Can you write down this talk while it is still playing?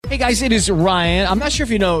Hey guys, it is Ryan. I'm not sure if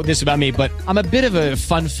you know this about me, but I'm a bit of a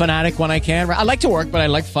fun fanatic when I can. I like to work, but I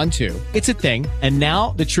like fun too. It's a thing. And now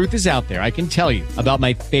the truth is out there. I can tell you about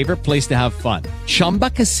my favorite place to have fun. Chumba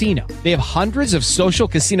Casino. They have hundreds of social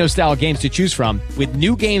casino style games to choose from with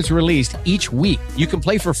new games released each week. You can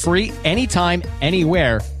play for free anytime,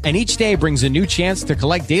 anywhere. And each day brings a new chance to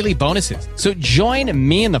collect daily bonuses. So join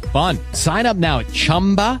me in the fun. Sign up now at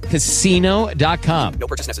ChumbaCasino.com. No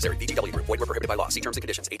purchase necessary. VGW Group. Void where prohibited by law. See terms and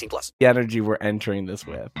conditions. 18+. The energy we're entering this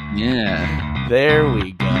with. Yeah. There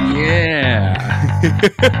we go. Yeah.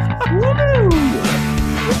 Woo!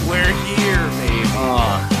 We're here, baby.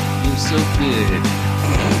 Oh, you're so good.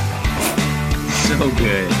 So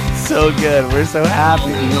good. So good. We're so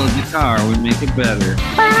happy. A little guitar would make it better.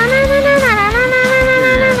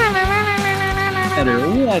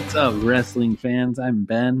 What's up, wrestling fans? I'm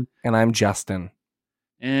Ben. And I'm Justin.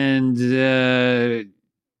 And the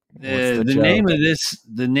name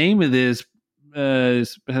of this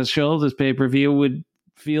show, this pay-per-view, would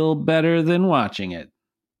feel better than watching it.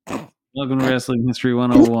 Welcome to Wrestling History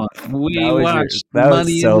 101. We watched that was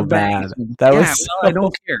Money so in the bad. Bank. That was Well, I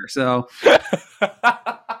don't care. So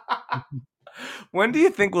when do you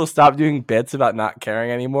think we'll stop doing bits about not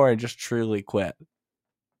caring anymore and just truly quit?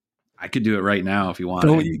 I could do it right now if you want.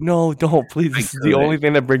 Don't, please. This is the only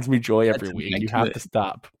thing that brings me joy every That's week. me, You have to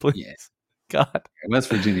stop, please. Yes. God. West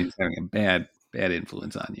Virginia is having a bad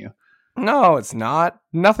influence on you. No, it's not.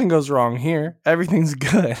 Nothing goes wrong here. Everything's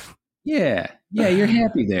good. Yeah, you're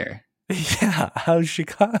happy there. Yeah. How's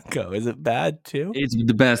Chicago? Is it bad too? It's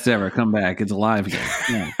the best ever. Come back. It's alive again.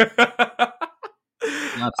 Yeah.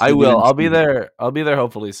 I will. I'll be there. I'll be there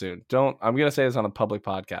hopefully soon. I'm gonna say this on a public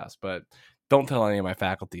podcast, but don't tell any of my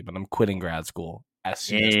faculty. But I'm quitting grad school as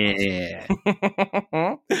soon as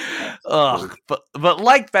possible. Ugh. But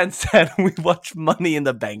like Ben said, we watched Money in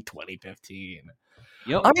the Bank 2015.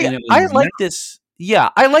 Yep. I like this. Yeah,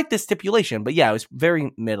 I like this stipulation, but yeah, it was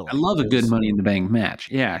very middle. I love a good Money in the Bank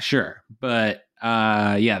match. Yeah, sure. But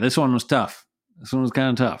this one was tough. This one was kind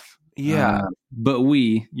of tough. Yeah. But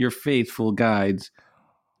we, your faithful guides,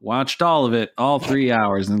 watched all of it, all 3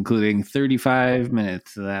 hours, including 35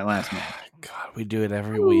 minutes of that last match. God, we do it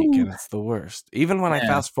every week, and it's the worst. Even when I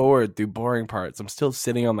fast forward through boring parts, I'm still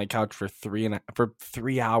sitting on my couch for 3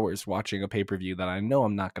 hours watching a pay-per-view that I know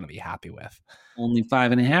I'm not going to be happy with. Only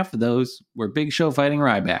 5.5 of those were Big Show fighting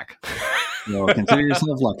Ryback. So consider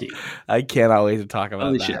yourself lucky. I cannot wait to talk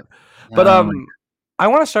about that. Shit. But I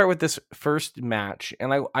want to start with this first match,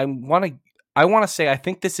 and I want to say I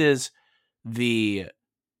think this is the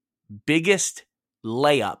biggest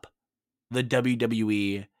layup the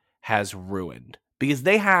WWE has ruined, because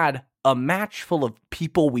they had a match full of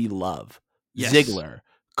people we love. Yes. Ziggler,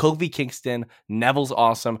 Kofi Kingston, Neville's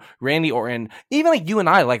awesome, Randy Orton, even like you and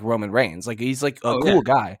I like Roman Reigns. Like he's like a cool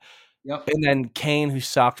guy. Yep. And then Kane, who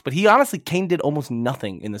sucked, but Kane did almost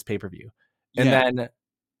nothing in this pay-per-view. And then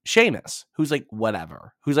Sheamus, who's like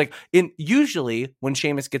whatever, usually when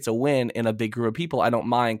Sheamus gets a win in a big group of people, I don't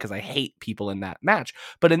mind because I hate people in that match.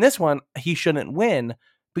 But in this one, he shouldn't win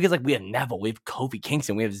because like we have Neville, we have Kofi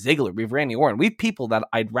Kingston, we have Ziggler, we have Randy Orton, we have people that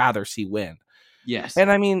I'd rather see win. Yes. And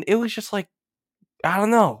I mean, it was just like, I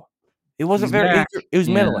don't know. It wasn't it was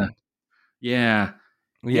middling. Yeah.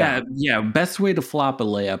 Best way to flop a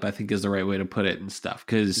layup, I think, is the right way to put it and stuff.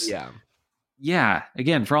 Because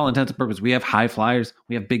again, for all intents and purposes, we have high flyers,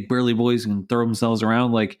 we have big burly boys who can throw themselves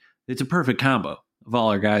around. Like it's a perfect combo of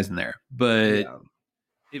all our guys in there. But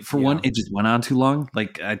it just went on too long.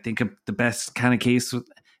 Like I think the best kind of case,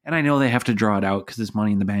 and I know they have to draw it out because it's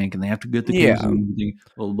Money in the Bank and they have to get the kids and everything,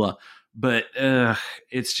 blah blah blah. But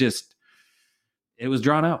it's just. It was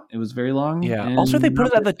drawn out. It was very long. Yeah. Also, they put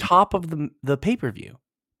it at the top of the pay-per-view.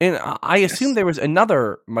 And I assumed there was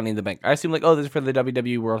another Money in the Bank. I assumed like, this is for the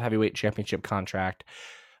WWE World Heavyweight Championship contract.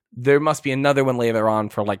 There must be another one later on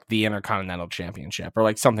for like the Intercontinental Championship or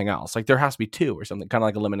like something else. Like there has to be two or something, kind of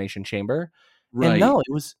like Elimination Chamber. Right. And no,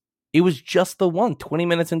 it was just the one 20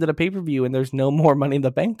 minutes into the pay-per-view, and there's no more Money in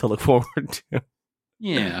the Bank to look forward to.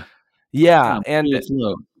 Yeah. Yeah. And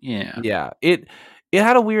It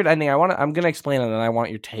had a weird ending. I'm going to explain it, and I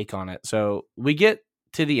want your take on it. So we get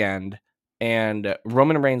to the end, and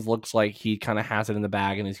Roman Reigns looks like he kind of has it in the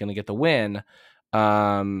bag, and he's going to get the win.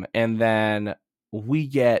 And then we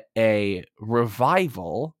get a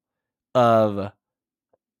revival of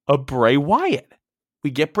a Bray Wyatt.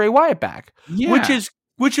 We get Bray Wyatt back, which is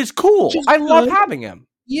cool. I love having him.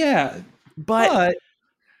 Yeah, but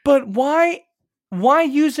why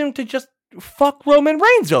use him to just fuck Roman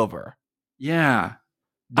Reigns over? Yeah.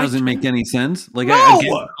 Doesn't make any sense. Like,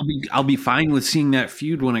 no! I'll be fine with seeing that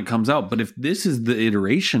feud when it comes out, but if this is the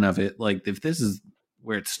iteration of it, like if this is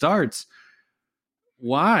where it starts.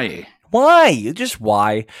 Why? Just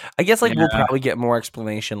why? I guess we'll probably get more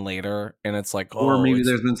explanation later, and it's like, or maybe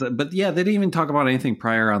there's been some, but yeah, they didn't even talk about anything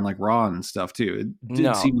prior on like Raw and stuff too. It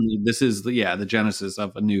did seem this is the genesis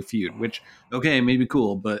of a new feud, which maybe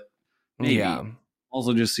cool, but maybe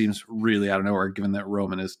also just seems really out of nowhere given that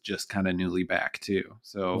Roman is just kind of newly back too.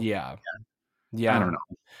 So yeah, I don't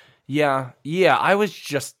know. Yeah, I was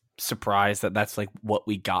just surprised that that's like what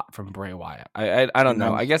we got from Bray Wyatt. I don't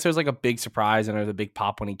know. I guess it was like a big surprise and there was a big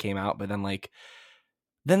pop when he came out, but then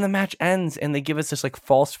the match ends and they give us this like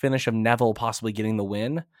false finish of Neville possibly getting the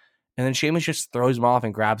win, and then Sheamus just throws him off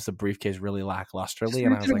and grabs the briefcase really lacklusterly.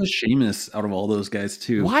 And I was like, Sheamus out of all those guys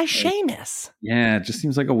too. Why Sheamus? Yeah, it just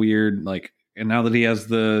seems like a weird and now that he has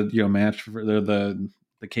the match for the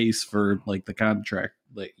case for like the contract,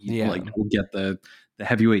 we'll get the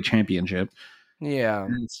heavyweight championship. Yeah,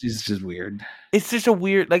 it's just weird. It's just a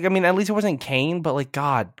weird, at least it wasn't Kane, but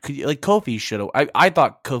God, Kofi should have. I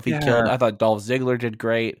thought Kofi killed. I thought Dolph Ziggler did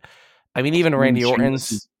great. I mean, even Randy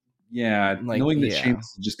Orton's. Knowing that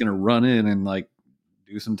Sheamus is just gonna run in and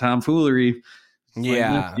do some tomfoolery.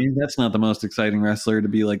 That's not the most exciting wrestler to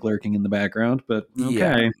be lurking in the background, but okay.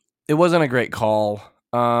 Yeah. It wasn't a great call.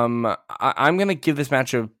 I'm gonna give this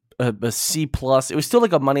match a C+. It was still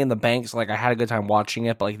a Money in the Bank, so I had a good time watching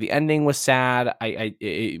it, but the ending was sad.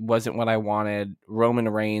 It wasn't what I wanted. Roman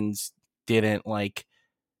Reigns didn't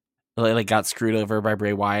got screwed over by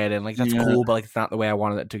Bray Wyatt, and that's cool, but it's not the way I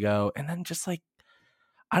wanted it to go. And then just I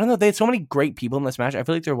don't know, they had so many great people in this match. I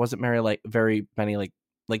feel there wasn't very many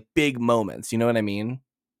big moments. You know what I mean?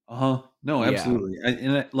 No, absolutely.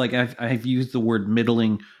 I've used the word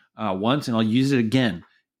middling once, and I'll use it again.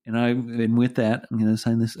 And with that, I'm going to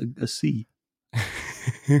assign this a C.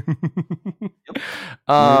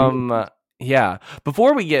 Yeah.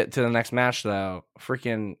 Before we get to the next match, though,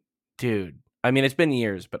 freaking dude. I mean, it's been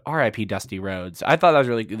years, but R.I.P. Dusty Rhodes. I thought that was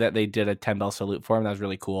really good that they did a 10-bell salute for him. That was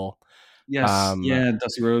really cool. Yes.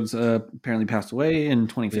 Dusty Rhodes apparently passed away in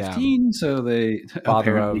 2015. Yeah. So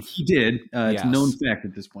he did. It's a known fact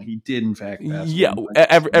at this point. He did, in fact, pass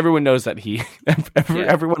away. Everyone knows that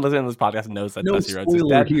everyone listening to this podcast knows that Dusty Rhodes is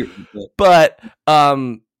dead. Here, but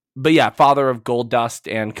yeah, father of Goldust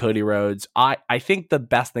and Cody Rhodes. I think the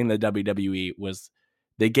best thing that WWE was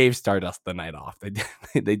they gave Stardust the night off.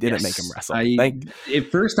 They didn't make him wrestle.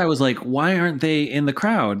 At first, I was like, why aren't they in the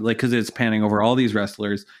crowd? Because it's panning over all these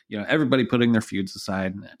wrestlers. Everybody putting their feuds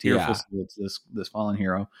aside. Tearful this fallen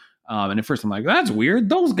hero. And at first, I'm like, that's weird.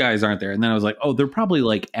 Those guys aren't there. And then I was like, oh, they're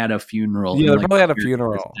probably at a funeral. Yeah, they're probably at a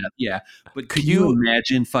funeral. Yeah, but could you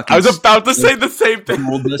imagine? Fucking, I was about to say the same thing.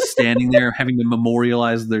 Goldust standing there having to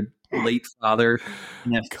memorialize their late father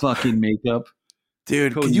in that fucking makeup.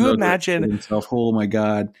 Dude, can you imagine himself? Oh my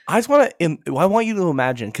God. I want you to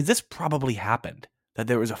imagine, because this probably happened, that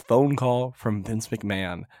there was a phone call from Vince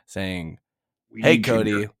McMahon saying, hey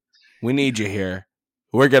Cody, we need you here.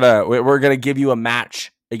 We're gonna give you a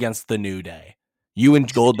match against the New Day. You and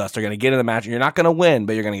Goldust are gonna get in the match, and you're not gonna win,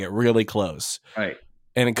 but you're gonna get really close. Right.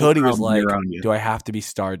 And then Cody was like, do I have to be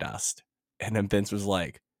Stardust? And then Vince was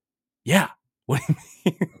like, yeah. What do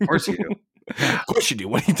you mean? Of course you do. Of course you do.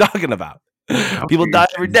 What are you talking about? People die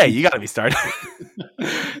every day. You got to be started.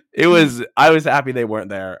 I was happy they weren't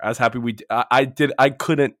there. I was happy I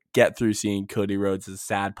couldn't get through seeing Cody Rhodes'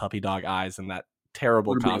 sad puppy dog eyes and that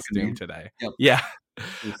terrible costume today. Yep. Yeah.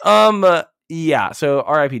 Yeah. So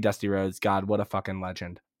R.I.P. Dusty Rhodes. God, what a fucking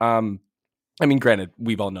legend. I mean, granted,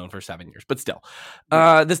 we've all known for 7 years, but still.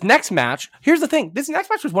 This next match. Here's the thing. This next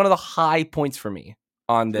match was one of the high points for me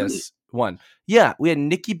on this one. Yeah, we had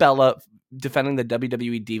Nikki Bella defending the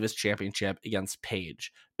WWE Divas Championship against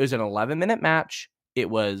Paige. It was an 11-minute match. It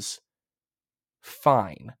was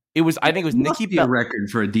fine. I think it was Nikki Bella. A record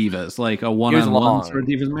for a Divas, a one-on-one for a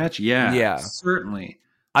Divas match. Yeah, certainly.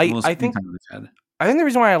 I think the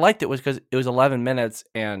reason why I liked it was because it was 11 minutes,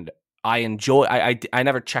 and I enjoy. I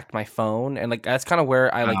never checked my phone, and that's kind of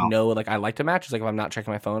where I know I liked a match. Is if I'm not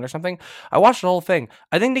checking my phone or something. I watched the whole thing.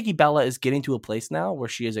 I think Nikki Bella is getting to a place now where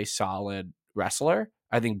she is a solid wrestler.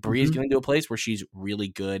 I think Brie is getting to a place where she's really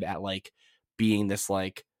good at being this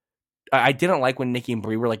I didn't like when Nikki and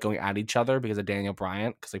Brie were going at each other because of Daniel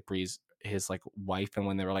Bryan, because Brie's his wife, and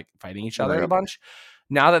when they were fighting each other a bunch.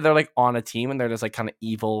 Now that they're on a team and they're just kind of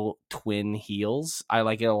evil twin heels, I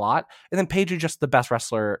like it a lot. And then Paige is just the best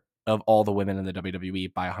wrestler of all the women in the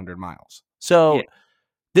WWE by 100 miles. So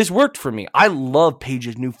this worked for me. I love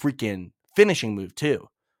Paige's new freaking finishing move too.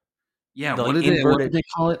 Yeah, what did they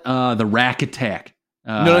call it? The Rack Attack.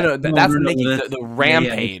 No. That's Nikki. The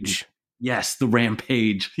Rampage. Yes, the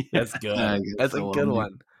Rampage. That's good. That's a good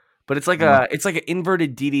one. but it's like it's like an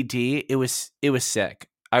inverted DDT. It was sick.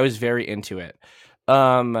 I was very into it.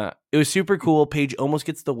 It was super cool. Paige almost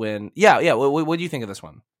gets the win. Yeah. What do you think of this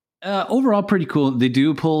one? Overall, pretty cool. They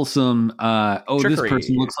do pull some. Trickery. This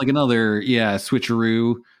person looks like another. Yeah,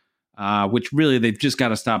 switcheroo. Which really they've just got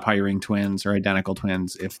to stop hiring twins or identical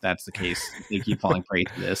twins if that's the case. They keep falling prey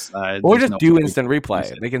to this. Or just do instant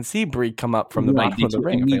replay. They can see Brie come up from the bottom of the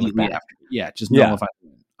ring immediately after. Yeah, just nullify.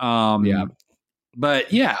 Yeah.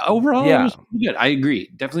 But yeah, overall, it was good. I agree.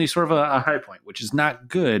 Definitely sort of a high point, which is not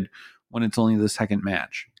good when it's only the second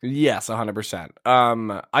match. Yes, 100%.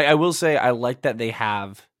 I will say I like that they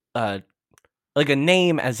have like a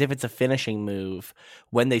name as if it's a finishing move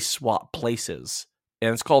when they swap places,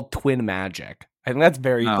 and it's called Twin Magic. I think that's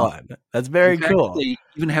very fun. That's very cool. They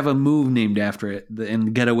even have a move named after it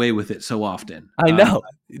and get away with it so often. I know.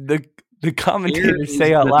 The commentators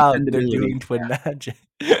say out loud they're doing Twin Magic.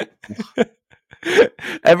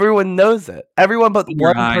 Everyone knows it. Everyone but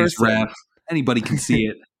one person. Ref. Anybody can see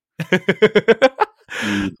it.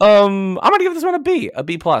 I'm gonna give this one a B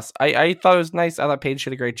plus. I thought it was nice. I thought Paige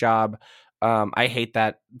did a great job. I hate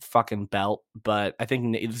that fucking belt, but I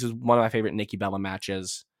think this is one of my favorite Nikki Bella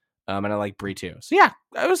matches. And I like Brie too. So yeah,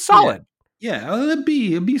 it was solid. Yeah, a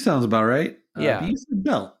B sounds about right. Yeah, B is a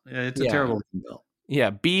belt. Yeah, it's a terrible looking belt. Yeah,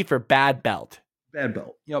 B for bad belt. Bad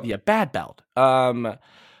belt. Yep. Yeah, bad belt.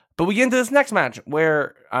 But we get into this next match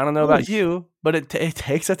where I don't know about you, but it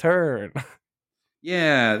takes a turn.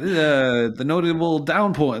 Yeah, the notable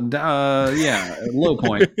low point. The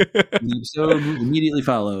episode immediately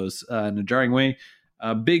follows in a jarring way.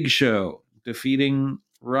 Big Show defeating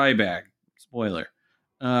Ryback. Spoiler.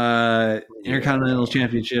 Intercontinental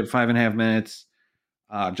Championship, 5.5 minutes.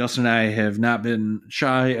 Justin and I have not been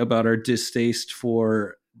shy about our distaste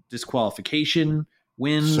for disqualification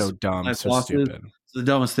wins. So dumb, so stupid. It's the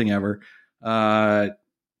dumbest thing ever. I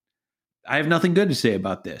have nothing good to say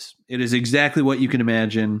about this. It is exactly what you can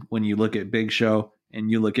imagine when you look at Big Show and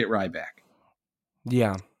you look at Ryback.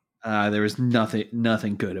 Yeah. There was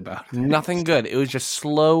nothing good about it. Nothing good. It was just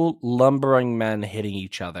slow, lumbering men hitting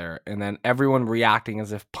each other, and then everyone reacting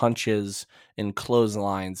as if punches and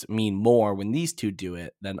clotheslines mean more when these two do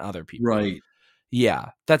it than other people. Right.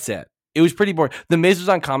 Yeah, that's it. It was pretty boring. The Miz was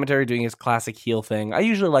on commentary doing his classic heel thing. I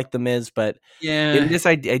usually like The Miz, but in this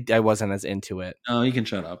I wasn't as into it. Oh, he can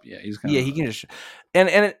shut up. Yeah, he can just. And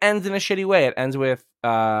it ends in a shitty way. It ends with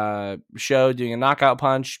Show doing a knockout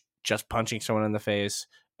punch, just punching someone in the face,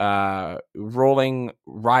 rolling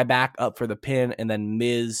Ryback up for the pin, and then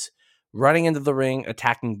Miz running into the ring,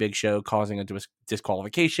 attacking Big Show, causing a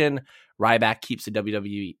disqualification. Ryback keeps the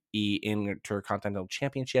WWE Intercontinental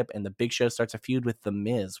Championship, and the Big Show starts a feud with The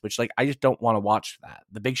Miz, which, like, I just don't want to watch that.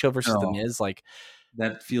 The Big Show versus The Miz, like...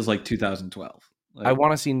 That feels like 2012. Like, I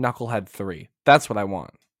want to see Knucklehead 3. That's what I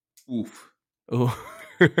want. Oof. Ooh.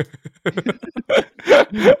 I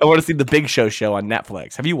want to see the Big Show on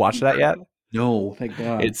Netflix. Have you watched that yet? No, thank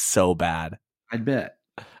God. It's so bad. I bet.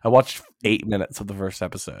 I watched 8 minutes of the first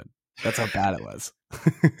episode. That's how bad it was.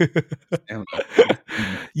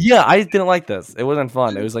 Yeah, I didn't like this. It wasn't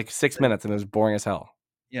fun. It was like 6 minutes and it was boring as hell.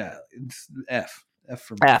 Yeah, it's F. F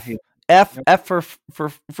for F. me. F for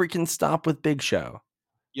freaking stop with Big Show.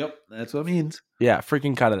 Yep, that's what it means. Yeah,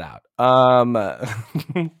 freaking cut it out.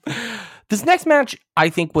 This next match, I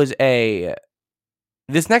think, was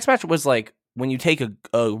like when you take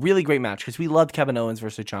a really great match, because we loved Kevin Owens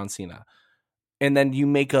versus John Cena, and then you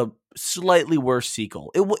make a slightly worse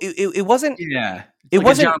sequel. It wasn't. Yeah, it like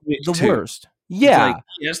wasn't the worst. Yeah,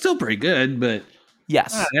 it's still pretty good, but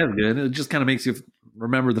yes, not as good. It just kind of makes you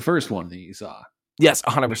remember the first one that you saw. Yes,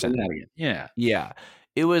 100%. Yeah.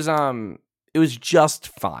 It was just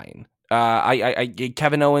fine.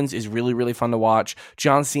 Kevin Owens is really, really fun to watch.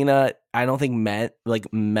 John Cena, I don't think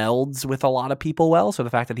melds with a lot of people well. So the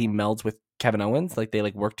fact that he melds with Kevin Owens, like they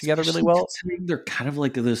work together really well. They're kind of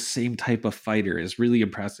like the same type of fighter is really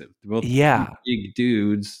impressive. They're both big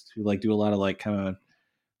dudes who do a lot of kind of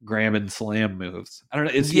grab and slam moves. I don't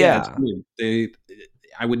know. It's weird.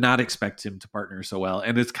 I would not expect him to partner so well,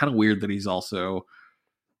 and it's kind of weird that he's also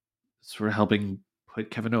sort of helping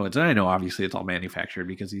put Kevin Owens. And I know obviously it's all manufactured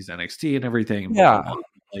because he's NXT and everything. Yeah.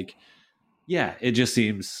 It just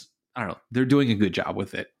seems, I don't know, they're doing a good job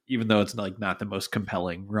with it, even though it's not the most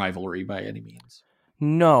compelling rivalry by any means.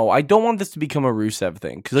 No, I don't want this to become a Rusev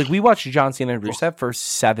thing. Because we watched John Cena and Rusev for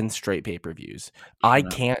 7 straight pay-per-views. I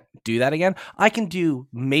can't do that again. I can do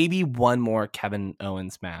maybe one more Kevin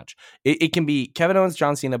Owens match. It can be Kevin Owens,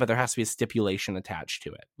 John Cena, but there has to be a stipulation attached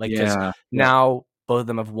to it. Now both of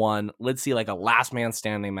them have won. Let's see a last man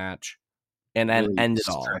standing match and then really end it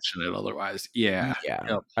all. Stretching it otherwise. Yeah.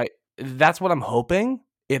 Yep. That's what I'm hoping.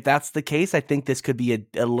 if that's the case, I think this could be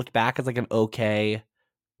a look back as like an okay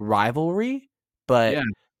rivalry. But Yeah.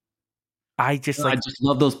 I just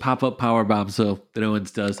love those pop-up power bombs though that Owens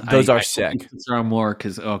does. Those are sick. There more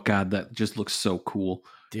because God, that just looks so cool,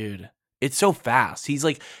 dude. It's so fast.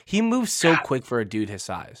 He moves so quick for a dude his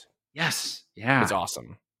size. Yes, yeah, it's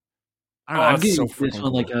awesome. I'm giving this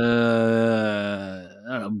one like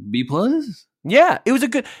a B plus. Yeah, it was a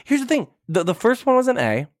good. Here's the thing: the first one was an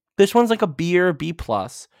A. This one's like a B or B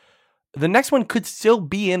plus. The next one could still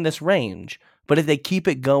be in this range, but if they keep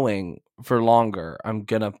it going for longer, I'm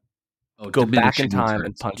gonna go back in time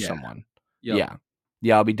and punch someone. Yep.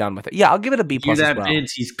 Yeah, I'll be done with it. Yeah, I'll give it a B plus. That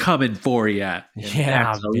Vince, he's coming for you. Yeah,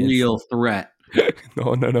 that's a real threat.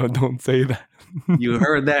 No, don't say that. You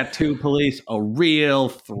heard that too, police. A real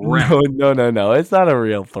threat. No. It's not a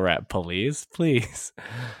real threat, police. Please,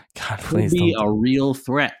 God, please be a real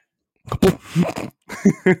threat.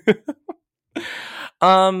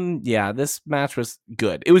 Yeah, this match was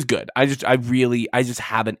good. It was good. I just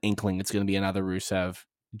have an inkling it's going to be another Rusev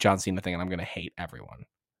John Cena thing, and I'm going to hate everyone.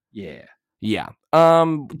 Yeah.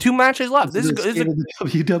 2 matches left. This is the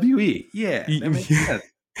WWE. Yeah, that makes sense.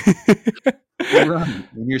 You're right.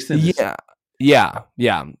 You're saying Yeah.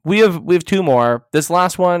 We have 2 more. This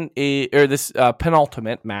last one, this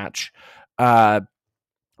penultimate match,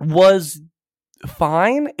 was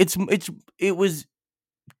fine. It was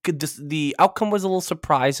good. The outcome was a little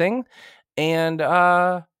surprising, and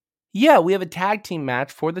we have a tag team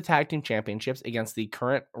match for the tag team championships against the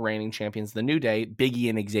current reigning champions, the New Day, Big E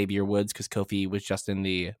and Xavier Woods, because Kofi was just in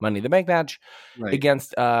the Money in the Bank match,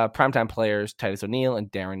 against primetime players Titus O'Neil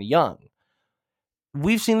and Darren Young.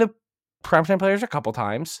 We've seen the primetime players a couple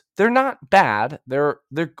times. They're not bad. They're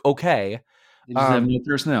okay. They just have no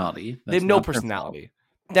personality. They have no personality.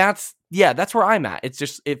 That's where I'm at. It's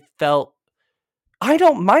just, it felt, I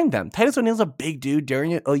don't mind them. Titus O'Neil's a big dude.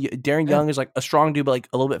 Darren Young is like a strong dude, but like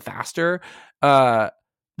a little bit faster.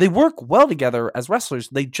 They work well together as wrestlers.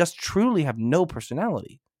 They just truly have no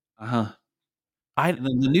personality. And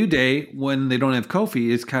then the New Day, when they don't have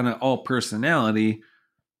Kofi, is kind of all personality.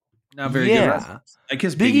 Not very good. I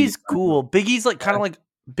guess Big E's cool. Big E's kind of like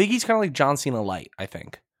John Cena light, I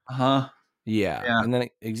think. Yeah. And then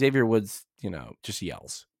Xavier Woods, just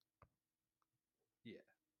yells.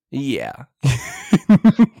 Yeah.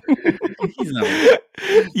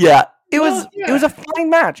 Yeah. It was a fine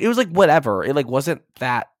match. It was like whatever. It wasn't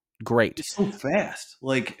that great. It's so fast.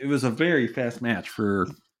 It was a very fast match for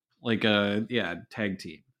tag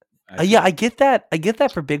team. I get that. I get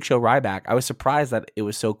that for Big Show Ryback. I was surprised that it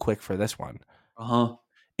was so quick for this one.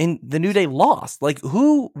 And the New Day lost.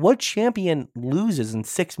 What champion loses in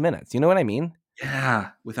 6 minutes? You know what I mean?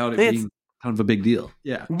 Yeah, without it being kind of a big deal.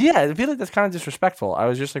 Yeah. Yeah, I feel like that's kind of disrespectful. I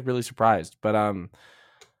was just really surprised. But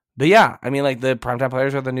yeah, I mean, the primetime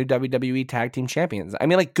players are the new WWE tag team champions. I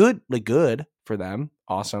mean, good for them.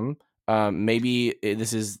 Awesome. Maybe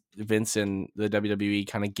this is Vince and the WWE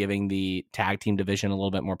kind of giving the tag team division a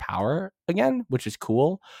little bit more power again, which is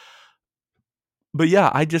cool. But yeah,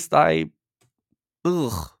 ugh. I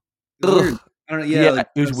don't know. Yeah,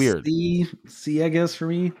 it was weird. C, I guess, for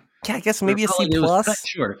me. Yeah, I guess maybe a C plus.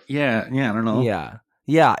 Sure. Yeah, I don't know. Yeah.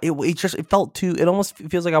 It felt too. It almost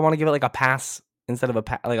feels like I want to give it like a pass instead of a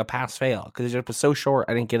pass fail because it just was so short.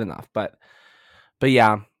 I didn't get enough. But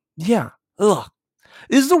yeah. Ugh.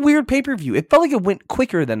 This is a weird pay-per-view. It felt like it went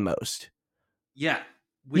quicker than most. Yeah.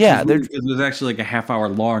 It was actually like a half hour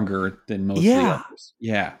longer than most of the others.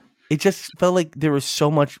 Yeah. It just felt like there was so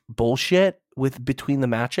much bullshit between the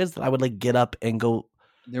matches that I would get up and go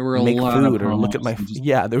there were make lot food of or look at my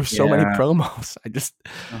there were so many promos. I just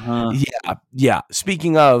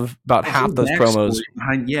Speaking of about half those promos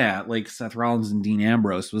behind, Seth Rollins and Dean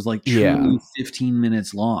Ambrose was truly 15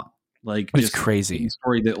 minutes long. It's crazy.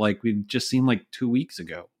 Story that we've just seen 2 weeks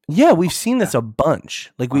ago. Yeah, we've seen this a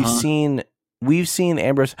bunch. We've seen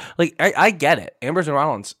Ambrose. I get it. Ambrose and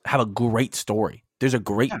Rollins have a great story. There's a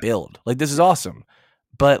great build. This is awesome.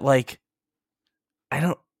 But I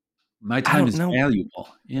don't. My time is valuable.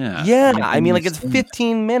 Yeah. Yeah. I mean, it's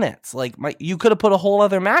 15 minutes. You could have put a whole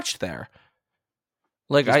other match there.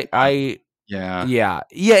 Yeah,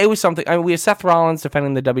 it was something. I mean, we have Seth Rollins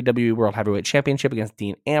defending the WWE World Heavyweight Championship against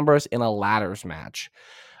Dean Ambrose in a ladders match.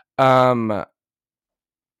 It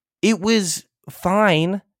was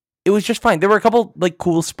fine. It was just fine. There were a couple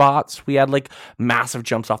cool spots. We had massive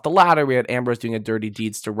jumps off the ladder. We had Ambrose doing a dirty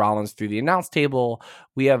deeds to Rollins through the announce table.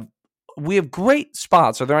 We have great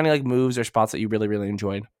spots. Are there any moves or spots that you really, really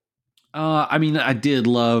enjoyed? I mean, I did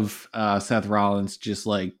love Seth Rollins just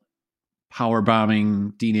power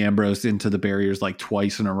bombing Dean Ambrose into the barriers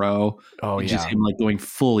twice in a row. Oh, and just him going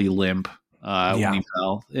fully limp. when he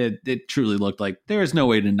fell. It truly looked like there is no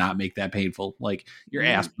way to not make that painful. Like your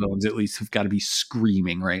ass bones at least have got to be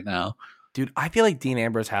screaming right now. Dude, I feel like Dean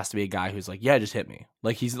Ambrose has to be a guy who's like, yeah, just hit me.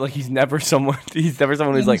 He's never someone who's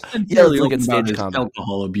like, yeah, let's look at stage combat.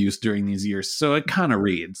 Alcohol abuse during these years, so it kind of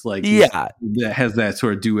reads like that has that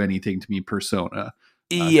sort of do anything to me persona.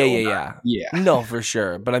 Yeah. No, for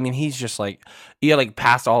sure. But I mean, he's just like,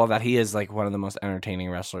 past all of that, he is like one of the most entertaining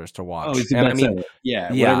wrestlers to watch. Oh, he's the best ever.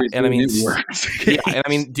 And I mean, and I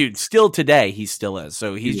mean, dude, still today he still is.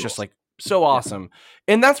 So he's just like so awesome.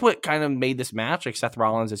 And that's what kind of made this match. Like Seth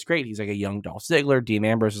Rollins is great. He's like a young Dolph Ziggler. Dean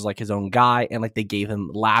Ambrose is like his own guy. And like they gave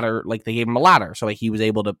him a ladder. So like he was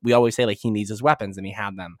able to, we always say like he needs his weapons and he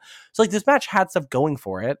had them. So like this match had stuff going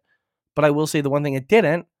for it. But I will say the one thing it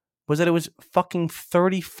didn't was that it was fucking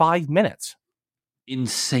 35 minutes.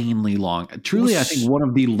 Insanely long. Truly, I think one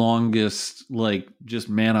of the longest like just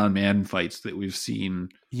man-on-man fights that we've seen.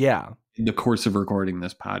 Yeah. In the course of recording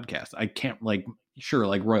this podcast. I can't like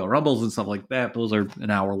Royal Rumbles and stuff like that. Those are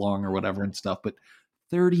an hour long or whatever and stuff. But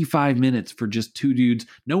 35 minutes for just two dudes.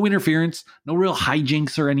 No interference. No real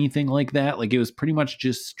hijinks or anything like that. Like it was pretty much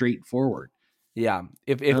just straightforward. Yeah.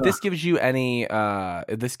 If this gives you any, I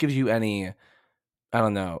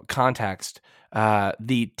don't know, context,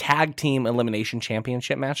 the tag team elimination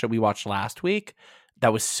championship match that we watched last week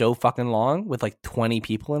that was so fucking long with like 20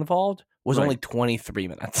 people involved was only 23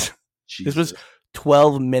 minutes. Jesus. This was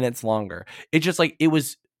 12 minutes longer. It's just like, it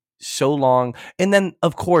was so long. And then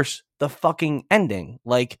of course the fucking ending,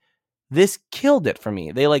 like this killed it for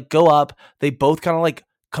me. They like go up, they both kind of like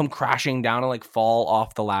come crashing down and like fall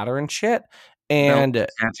off the ladder and shit. And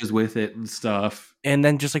catches with it and stuff. And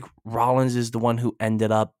then just like Rollins is the one who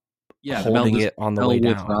ended up holding it on the way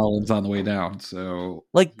down. Rollins on the way down. So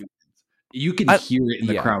like you can hear it in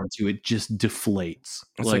the crowd too. It just deflates.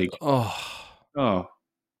 It's like oh.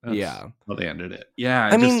 That's how they ended it. Yeah,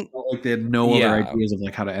 I mean, felt like they had no other ideas of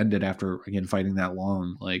like how to end it after again fighting that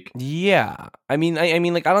long. Like, I mean,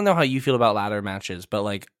 like I don't know how you feel about ladder matches, but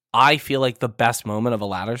like I feel like the best moment of a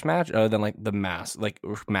ladders match, other than like the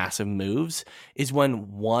massive moves, is when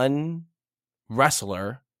one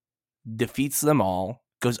wrestler defeats them all,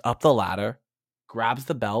 goes up the ladder, grabs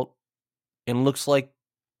the belt, and looks like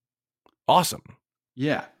awesome.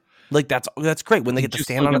 Yeah, like that's great when they get to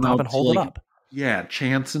stand on the top and hold it up. Yeah,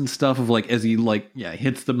 chants and stuff of like as he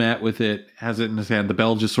hits the mat with it, has it in his hand. The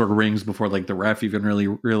bell just sort of rings before like the ref even really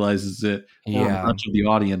realizes it. Yeah, much of the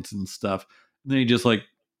audience and stuff. And then he just like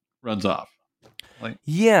runs off. Like,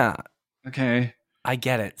 okay, I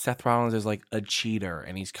get it. Seth Rollins is like a cheater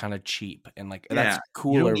and he's kind of cheap and like that's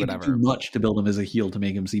cool or whatever. Too much to build him as a heel to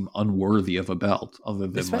make him seem unworthy of a belt, other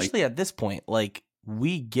than especially at this point. Like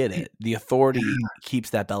we get it. The authority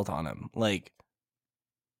keeps that belt on him. Like.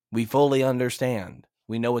 We fully understand.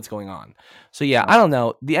 We know what's going on. So yeah, I don't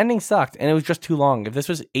know. The ending sucked and it was just too long. If this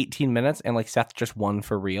was 18 minutes and like Seth just won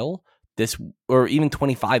for real, or even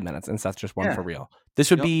 25 minutes and Seth just won for real,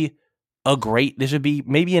 this would be this would be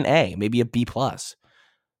maybe an A, maybe a B+.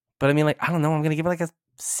 But I mean, like, I don't know. I'm going to give it like a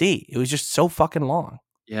C. It was just so fucking long.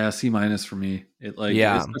 Yeah, C- for me. It like,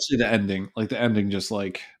 especially the ending. Like the ending just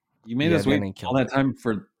like, you made us wait all that time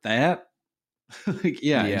for that? Like,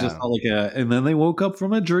 it just felt like and then they woke up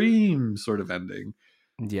from a dream sort of ending.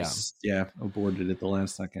 Aborted at the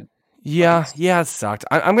last second. It sucked.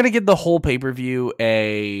 I'm gonna give the whole pay-per-view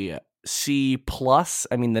a C+.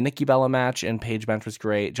 I mean, the Nikki Bella match and Paige Bench was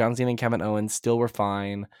great. John Cena and Kevin Owens still were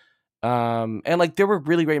fine. And like there were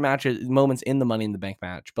really great moments in the Money in the Bank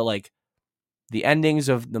match, but like the endings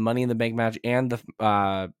of the Money in the Bank match and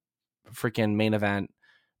the freaking main event,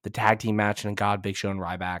 the tag team match, and God, Big Show and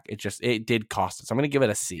Ryback, it did cost us. I'm going to give it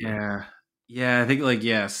a C. Yeah, I think like,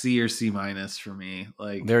 C or C- for me.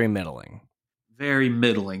 Like very middling. Very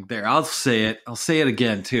middling there. I'll say it. I'll say it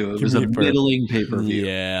again too. It was a middling pay-per-view.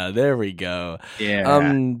 Yeah, there we go. Yeah.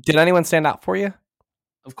 Did anyone stand out for you?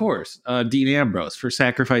 Of course. Dean Ambrose for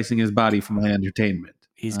sacrificing his body for my entertainment.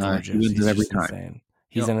 He's gorgeous. He wins He's every time. Insane.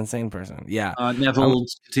 He's an insane person. Yeah. Neville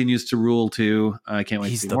continues to rule too. I can't wait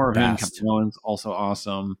to see more of him. Kevin Owens also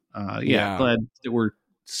awesome. Glad that we're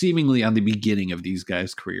seemingly on the beginning of these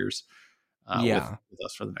guys' careers. With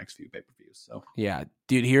us for the next few pay-per-views. So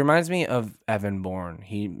dude, he reminds me of Evan Bourne.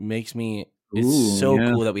 He makes me. It's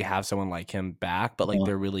cool that we have someone like him back, but like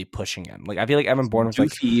they're really pushing him. Like I feel like Evan Bourne was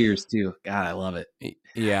like 2 years too. God, I love it.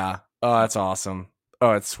 Yeah. Oh, that's awesome.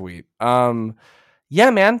 Oh, it's sweet. Yeah,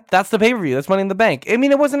 man, that's the pay-per-view. That's Money in the Bank. I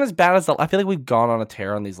mean, it wasn't as bad as I feel like we've gone on a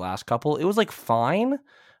tear on these last couple. It was like fine,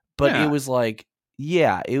 but it was like,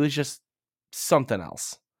 it was just something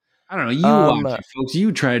else. I don't know. You watch it, folks.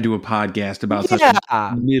 You try to do a podcast about such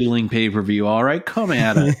a middling pay-per-view. All right, come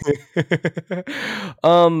at us.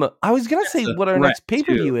 I was gonna say what our next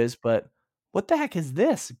pay-per-view is, but what the heck is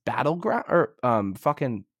this? Battleground or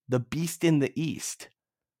fucking the Beast in the East?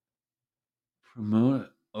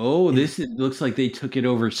 This looks like they took it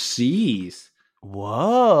overseas.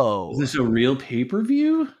 Whoa! Is this a real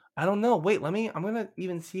pay-per-view? I don't know. Wait, I'm gonna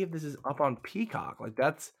even see if this is up on Peacock. Like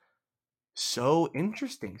that's so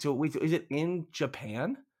interesting. So wait, is it in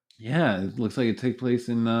Japan? Yeah, it looks like it takes place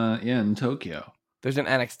in Tokyo. There's an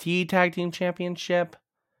NXT Tag Team Championship.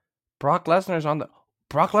 Brock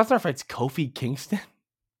Lesnar fights Kofi Kingston.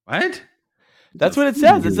 What? That's what it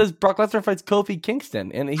says. It says Brock Lesnar fights Kofi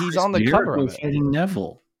Kingston, and he's on the cover of it. Fighting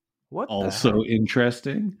Neville. What? Also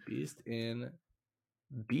interesting. Beast in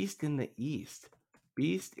the East.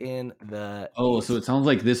 Beast in the East. So it sounds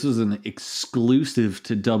like this was an exclusive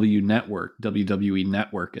to WWE Network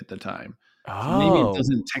at the time. So maybe it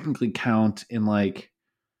doesn't technically count in like.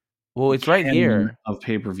 Well, it's right here of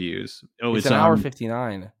pay-per-views. It's an hour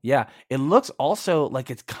 59. Yeah, it looks also like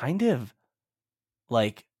it's kind of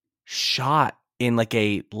like shot in like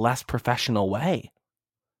a less professional way.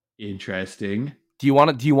 Interesting. Do you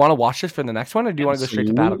want to watch this for the next one, or do you want to go straight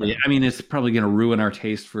to Battleground? I mean, it's probably going to ruin our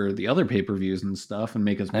taste for the other pay-per-views and stuff, and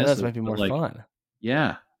make us miss it. That might be more fun.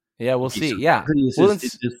 Yeah, we'll see. Yeah,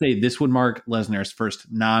 let's say this would mark Lesnar's first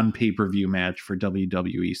non-pay-per-view match for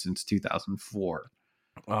WWE since 2004.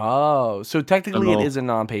 Oh, so technically it is a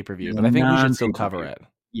non-pay-per-view, but I think we should still cover it.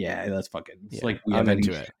 Yeah, that's fucking. It's like we have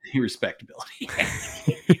into it. Respectability.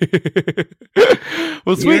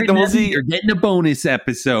 Well, sweet. Then we'll see. You're getting a bonus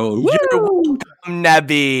episode. You're welcome,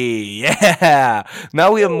 Nebby. Yeah.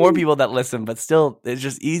 Now we have more people that listen, but still, it's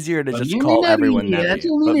just easier to just call everyone Nebby.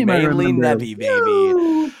 But mainly Nebby,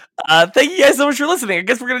 baby. Thank you guys so much for listening. I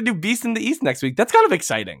guess we're gonna do Beast in the East next week. That's kind of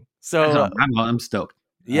exciting. So I'm stoked.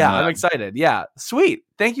 Yeah, I'm excited. Yeah, sweet.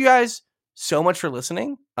 Thank you guys so much for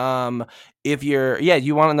listening. If you're,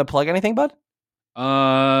 you want to plug anything, bud?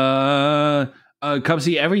 Come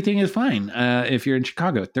see Everything Is Fine. If you're in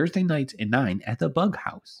Chicago, Thursday nights at 9 at the Bug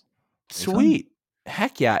House. Sweet.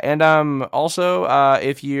 Heck yeah. And also,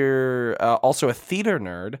 if you're also a theater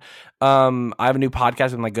nerd, I have a new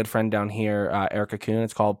podcast with my good friend down here, Erica Kuhn.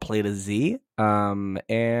 It's called Play to Z.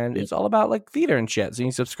 And it's all about like theater and shit. So you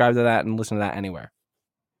can subscribe to that and listen to that anywhere.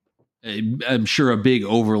 I'm sure a big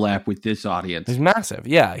overlap with this audience. It's massive.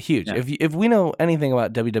 Yeah, huge. Yeah. If we know anything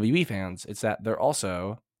about WWE fans, it's that they're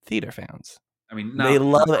also theater fans. I mean, they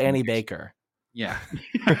love Annie Baker. Yeah.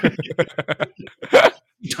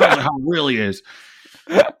 Tell her how it really is.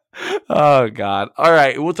 Oh, God. All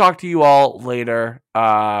right. We'll talk to you all later.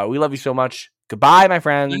 We love you so much. Goodbye, my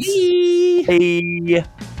friends. Hey.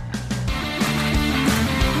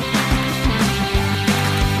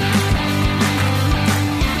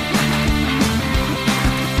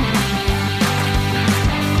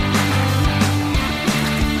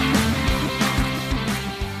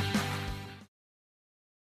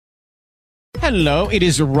 Hello, it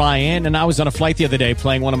is Ryan, and I was on a flight the other day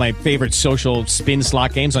playing one of my favorite social spin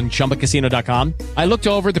slot games on ChumbaCasino.com. I looked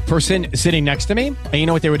over the person sitting next to me, and you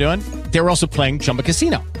know what they were doing? They were also playing Chumba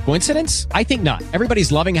Casino. Coincidence? I think not.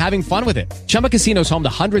 Everybody's loving having fun with it. Chumba Casino is home to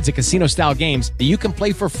hundreds of casino-style games that you can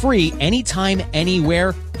play for free anytime,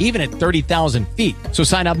 anywhere, even at 30,000 feet. So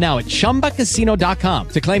sign up now at ChumbaCasino.com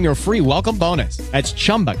to claim your free welcome bonus. That's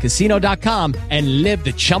ChumbaCasino.com and live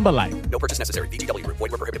the Chumba life. No purchase necessary. VGW. Void where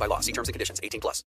prohibited by law. See terms and conditions. 18+.